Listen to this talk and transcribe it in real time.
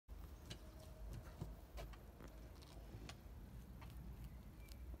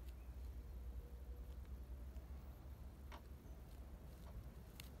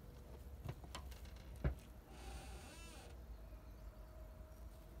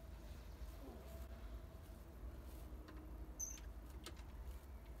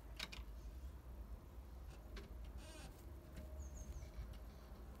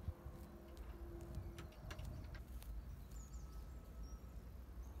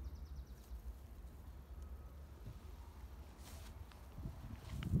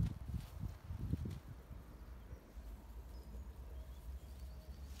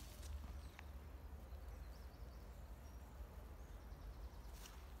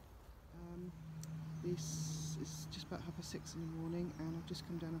This is just about 6:30 in the morning, and I've just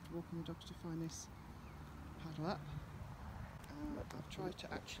come down after walking the dogs to find this paddle up. I've tried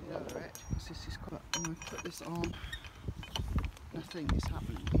to actually lower it because this is quite. When I put this on, nothing is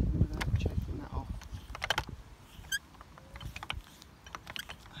happening even without taking that off.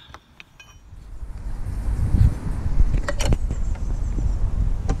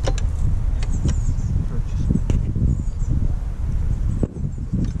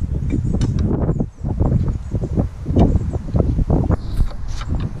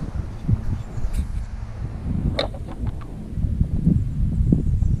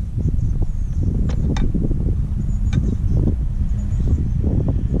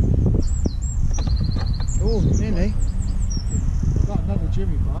 Nearly. I've got another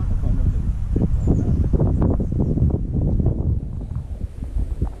Jimmy part. I've got another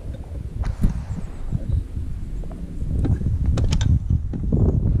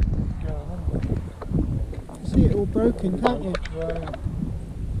You see it all broken, can't you?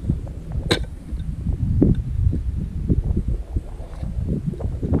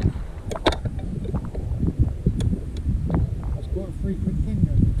 That's quite a frequent thing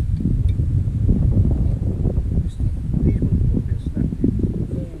though.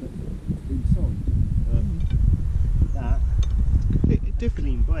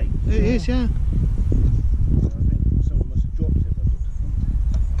 Clean break. It is, yeah. I think someone must have dropped it.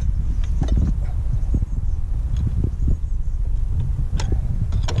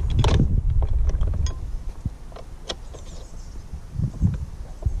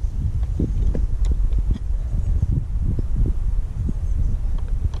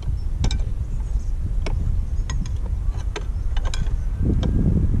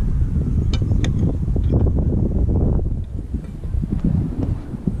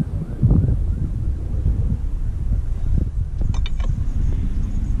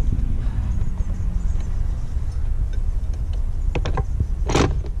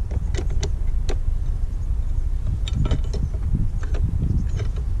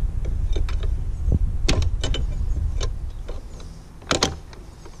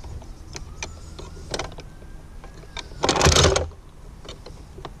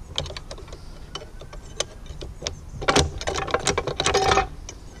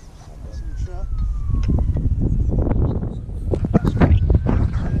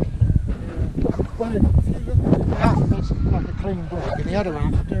 Well, if you look at the half of it's like a clean break and the other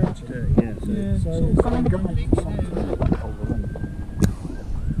half is dirty. Yeah, So it's fine going from something.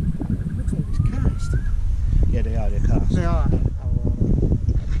 Looks like it's cast. yeah, they are. They're cast. They are.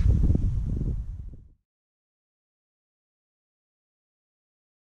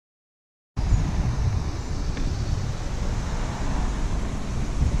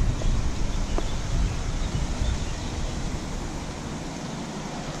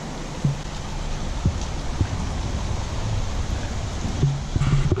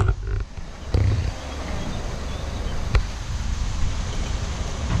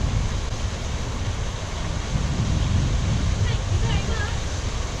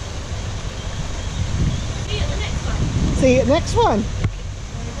 See you at the next one.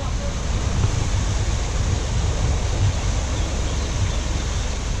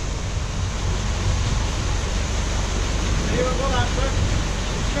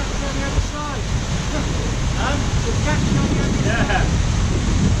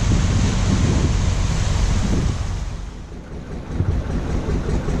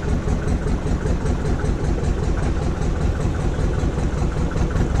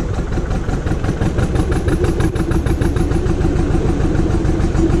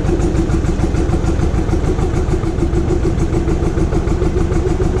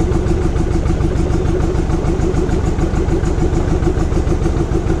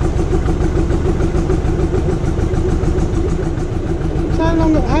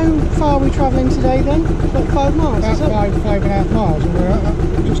 How far are we travelling today then? About 5 miles, About is it? 5.5 miles, and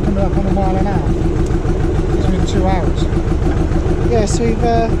we're just coming up on a mile and a half. It's been 2 hours. Yes, we've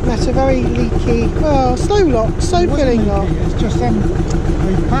met a very leaky, well, slow filling lot. It's just them,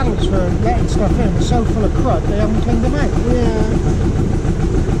 the paddles for letting stuff in are so full of crud they haven't cleaned them out. Yeah.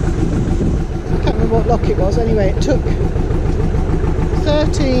 I can't remember what lock it was. Anyway, it took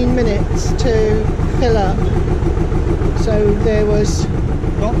 13 minutes to fill up. So there was...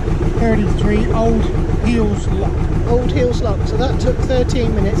 Lock 33 Old Heels Lock. Old Heels Lock. So that took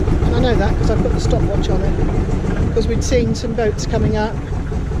 13 minutes. And I know that because I put the stopwatch on it. Because we'd seen some boats coming up.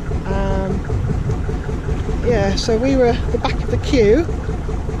 Yeah, so we were at the back of the queue.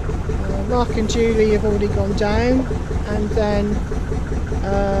 Mark and Julie have already gone down, and then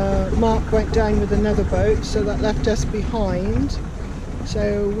Mark went down with another boat, so that left us behind.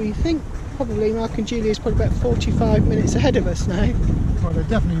 So we think probably, Mark and Julie is probably about 45 minutes ahead of us now. Well, there's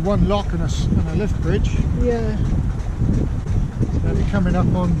definitely one lock and a lift bridge. Yeah. So they'll be coming up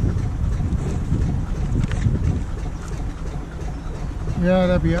on... Yeah,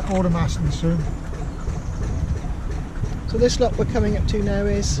 they'll be at Aldermaston soon. So this lot we're coming up to now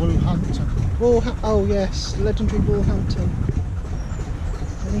is... Woolhampton. Oh yes, legendary Woolhampton.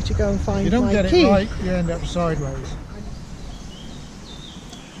 I need to go and find my key. You don't get it right, you end up sideways.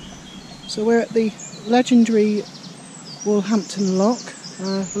 So we're at the legendary Woolhampton lock.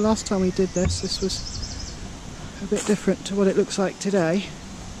 The last time we did this was a bit different to what it looks like today.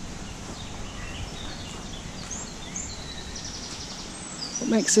 What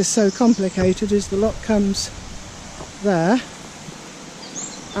makes this so complicated is the lock comes there,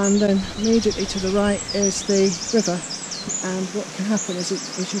 and then immediately to the right is the river, and what can happen is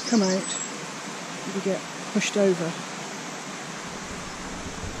as you come out you get pushed over.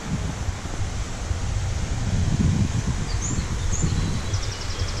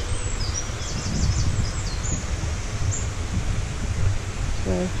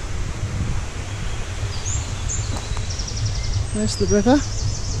 So there's the river,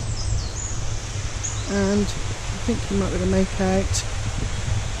 and I think you might be able to make out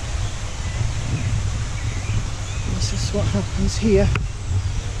this is what happens here.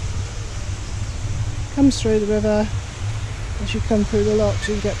 Comes through the river, as you come through the locks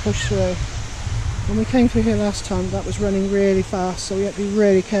you get pushed through. When we came through here last time that was running really fast, so we had to be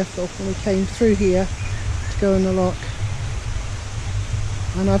really careful when we came through here to go in the lock.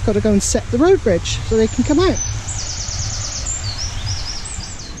 And I've got to go and set the road bridge so they can come out.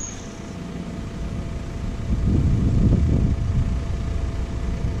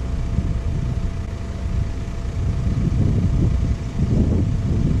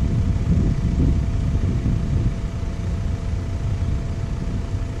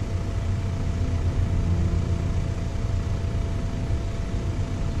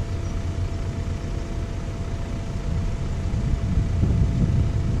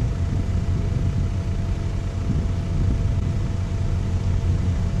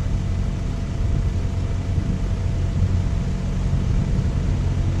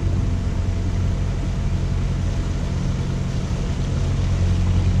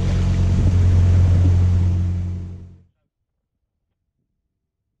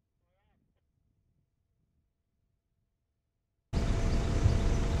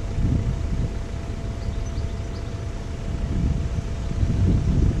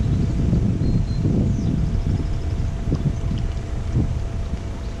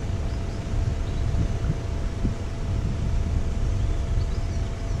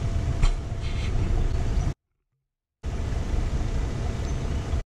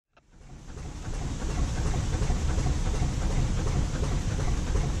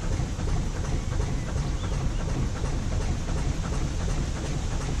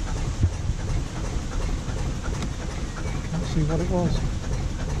 See what it was.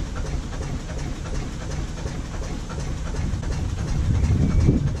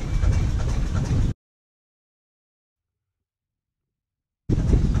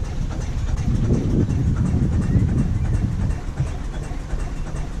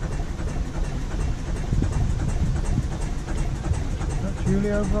 That's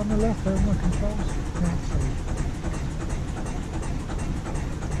Julie over on the left there, my controls. Can't see.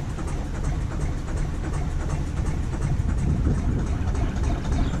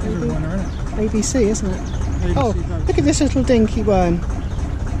 ABC, isn't it? ABC Oh, boat. look at this little dinky one.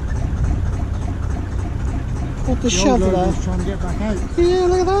 Called the shoveler. Old trying to get back out. Yeah,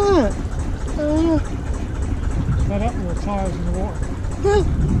 look at that. Fed up with the tyres in the water.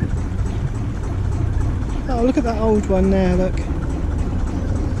 Oh, look at that old one there, look.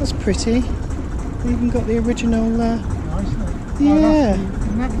 That's pretty. Even got the original... Nice, isn't it? Yeah.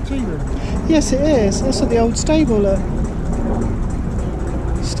 Isn't that the tea room? Yes, it is. That's at the old stable, look.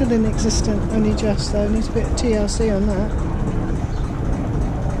 Still in existence, only just though. Needs a bit of TLC on that.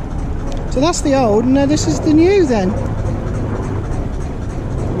 So that's the old, and now this is the new then.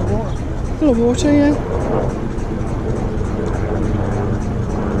 Full of water. Full of water, yeah.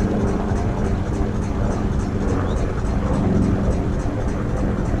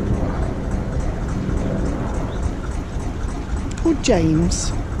 Called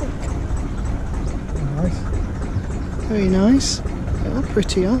James. Nice. Very nice. They are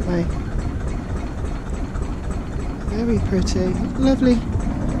pretty, aren't they? Very pretty. Lovely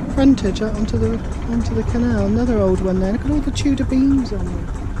frontage out onto the canal. Another old one there. Look at all the Tudor beams on them.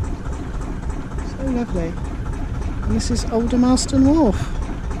 So lovely. And this is Aldermaston Wharf.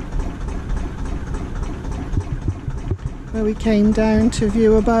 where we came down to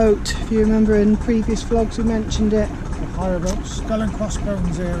view a boat. If you remember in previous vlogs we mentioned it. The higher up Skull and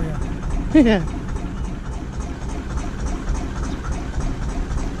Crossbones area. Yeah.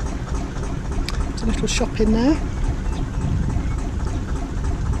 There's a little shop in there.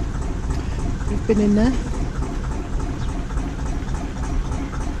 We've been in there.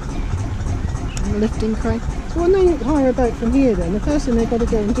 And the lifting crane. So when they hire a boat from here then, the first thing they've got to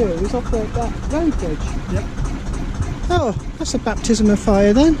go and do is operate that road bridge. Yep. Oh, that's a baptism of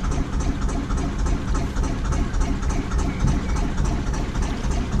fire then.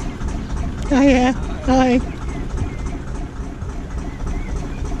 Oh yeah, hi.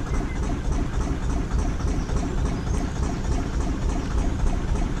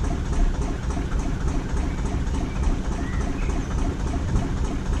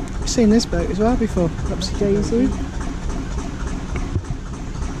 I've seen this boat as well before, Upsy Daisy.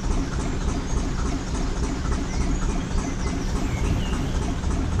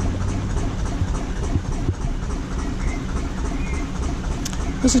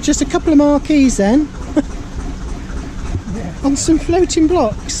 Those are just a couple of marquees then, Yeah. on some floating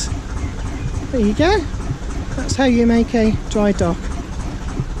blocks. There you go. That's how you make a dry dock.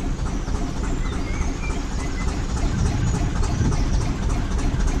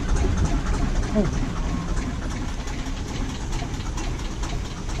 Oh.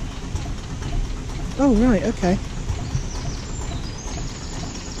 Oh right, okay.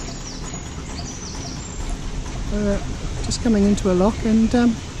 Just coming into a lock and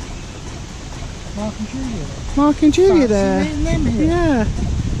Mark and Julia there. Mark and Julia Fancy there. meeting them here. Yeah.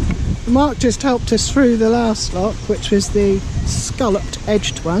 Mark just helped us through the last lock, which was the scalloped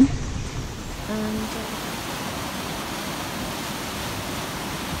edged one. And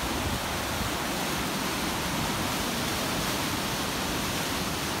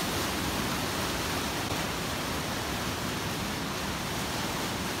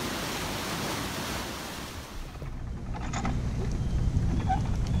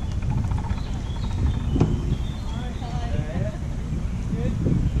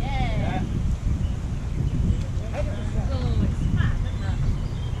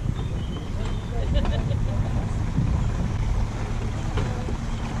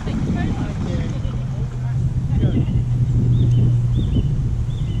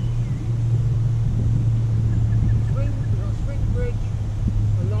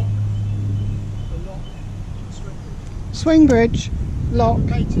swing bridge, lock.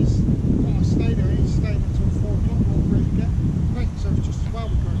 Latest, I stayed there, he stayed until 4 o'clock, not really get. Right, so it's just as well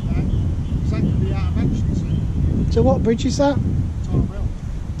we got down. It's going to be out of action soon. So what bridge is that? Tyle Mill.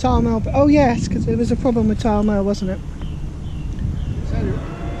 Tyle Mill. Oh yes, because there was a problem with Tyle Mill, wasn't it? So they were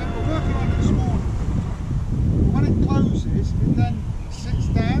working on it this morning. When it closes, it then sits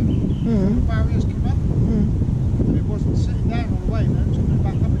down, the barriers come up, and it wasn't sitting down all the way then, so it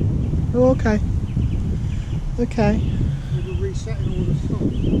back up again. Oh, okay. Okay. They were resetting all the stuff.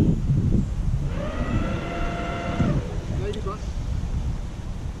 Ladybug.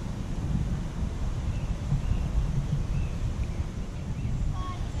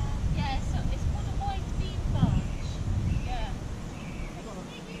 Yeah, so it's called a white bean barge. Yeah.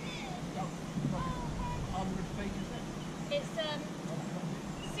 It's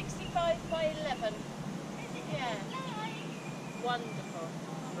 65 by 11. Yeah. Wonderful.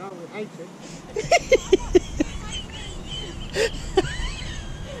 No, we hate it.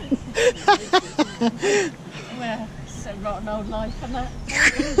 Well, it's a rotten old life, isn't it?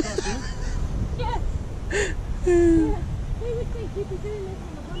 Yeah. Who would think you'd be doing this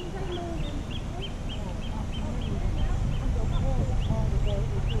on a Monday morning?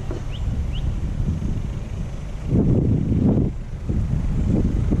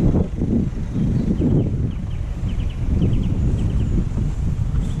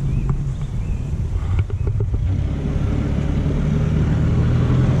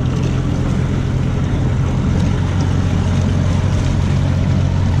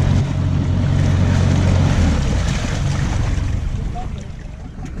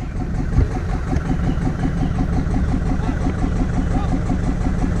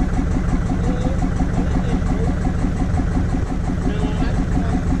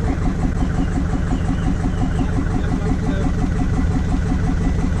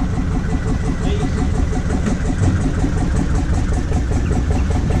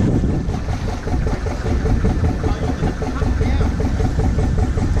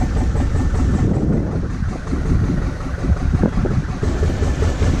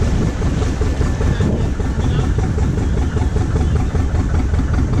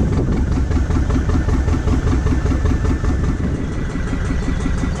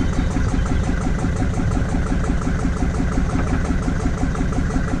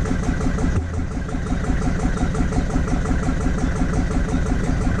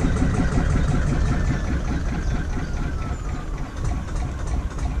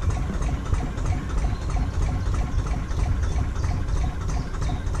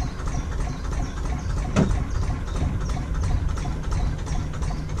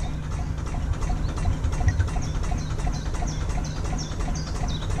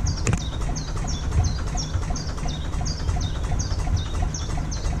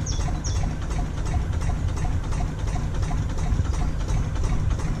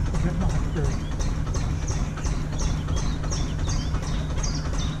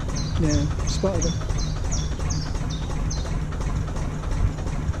 spotted them.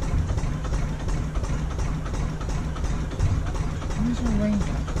 Where's my rain cap?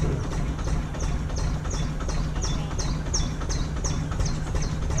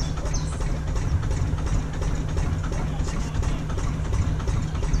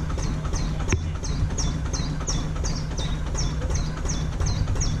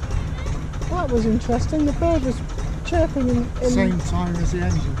 That was interesting. The bird was chirping in Same time as the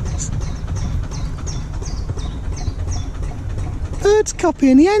engine. Bird's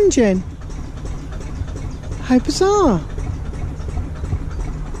copying the engine. How bizarre.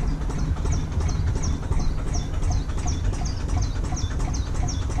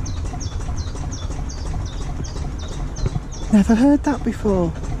 Never heard that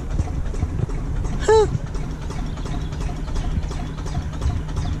before. Huh.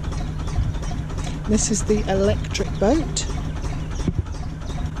 This is the electric boat.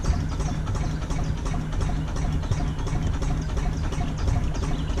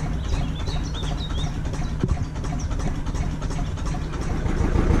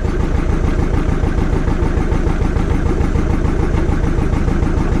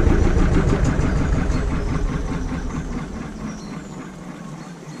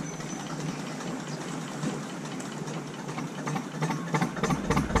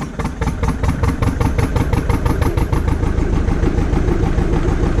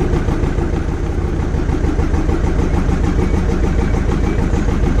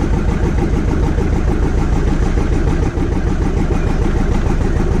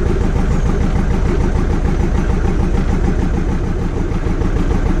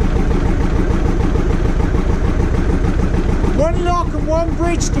 One lock and one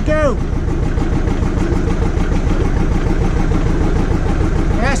bridge to go.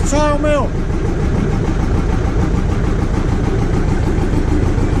 That's Tyle Mill.